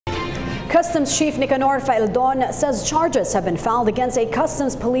Customs Chief Nicanor Faeldon says charges have been filed against a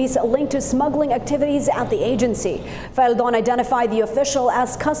customs police linked to smuggling activities at the agency. Faeldon identified the official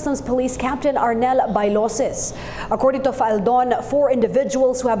as Customs Police Captain Arnel Bailoses. According to Faeldon, 4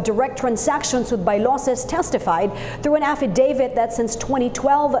 individuals who have direct transactions with Bailoses testified through an affidavit that since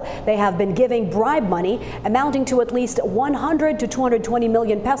 2012 they have been giving bribe money amounting to at least 100 to 220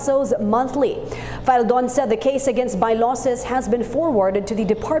 million pesos monthly. Faeldon said the case against Bailoses has been forwarded to the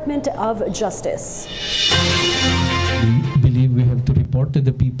Department of Justice. We believe we have to report to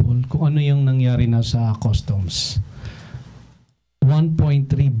the people kung ano yung nangyari na sa customs. 1.3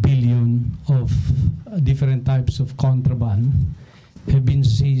 billion of different types of contraband have been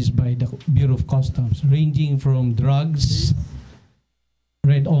seized by the Bureau of Customs, ranging from drugs,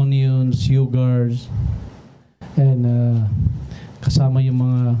 red onions, sugars, and kasama yung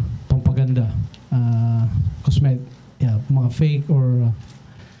mga pampaganda, cosmetic, mga fake or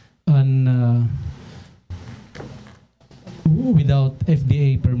without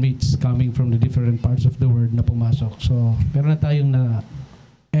FDA permits coming from the different parts of the world na pumasok. So, meron na tayong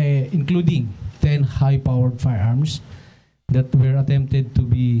including 10 high-powered firearms that were attempted to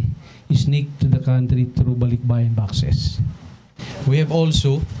be sneaked to the country through balikbayan boxes. We have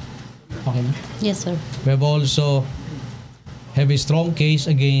also, Yes, sir. we have also have a strong case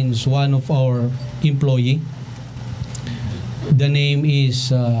against one of our employee. The name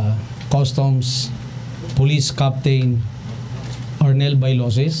is Customs Police Captain Arnel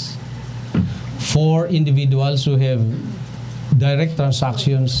Bailoses. 4 individuals who have direct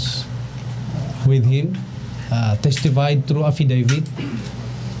transactions with him testified through affidavit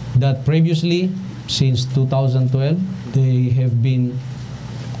that previously, since 2012, they have been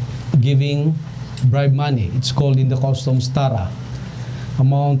giving bribe money. It's called in the customs tara,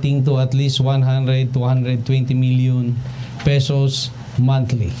 amounting to at least 100 to 120 million pesos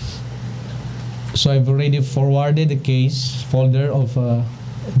monthly. So I've already forwarded the case folder of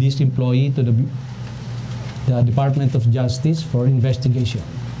this employee to the Department of Justice for investigation.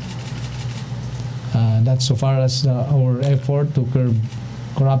 That's so far as our effort to curb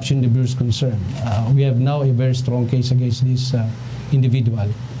corruption in the Bureau is concerned. We have now a very strong case against this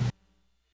individual.